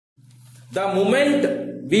The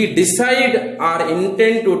moment we decide our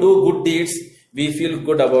intent to do good deeds, we feel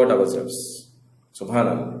good about ourselves.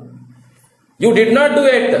 Subhanallah. You did not do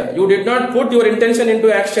it. You did not put your intention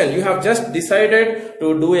into action. You have just decided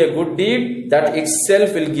to do a good deed. That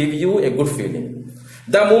itself will give you a good feeling.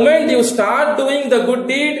 The moment you start doing the good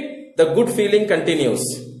deed, the good feeling continues.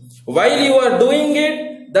 While you are doing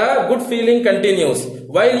it, the good feeling continues.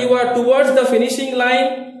 While you are towards the finishing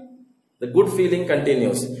line, the good feeling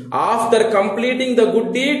continues. After completing the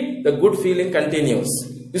good deed, the good feeling continues.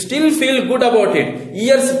 You still feel good about it.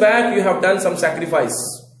 Years back, you have done some sacrifice.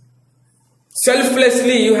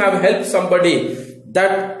 Selflessly, you have helped somebody.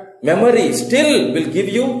 That memory still will give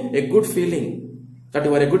you a good feeling that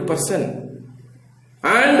you are a good person.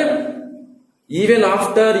 And even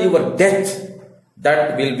after your death,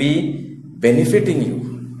 that will be benefiting you.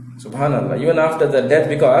 Subhanallah. Even after the death,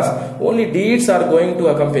 because only deeds are going to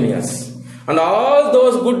accompany us. And all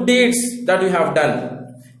those good deeds that we have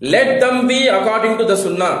done, let them be according to the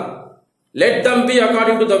Sunnah. Let them be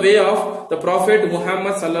according to the way of the Prophet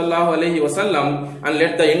Muhammad sallallahu alaihi wasallam, and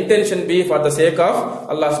let the intention be for the sake of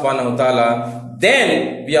Allah subhanahu wa ta'ala.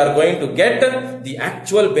 Then we are going to get the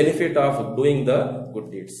actual benefit of doing the good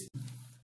deeds.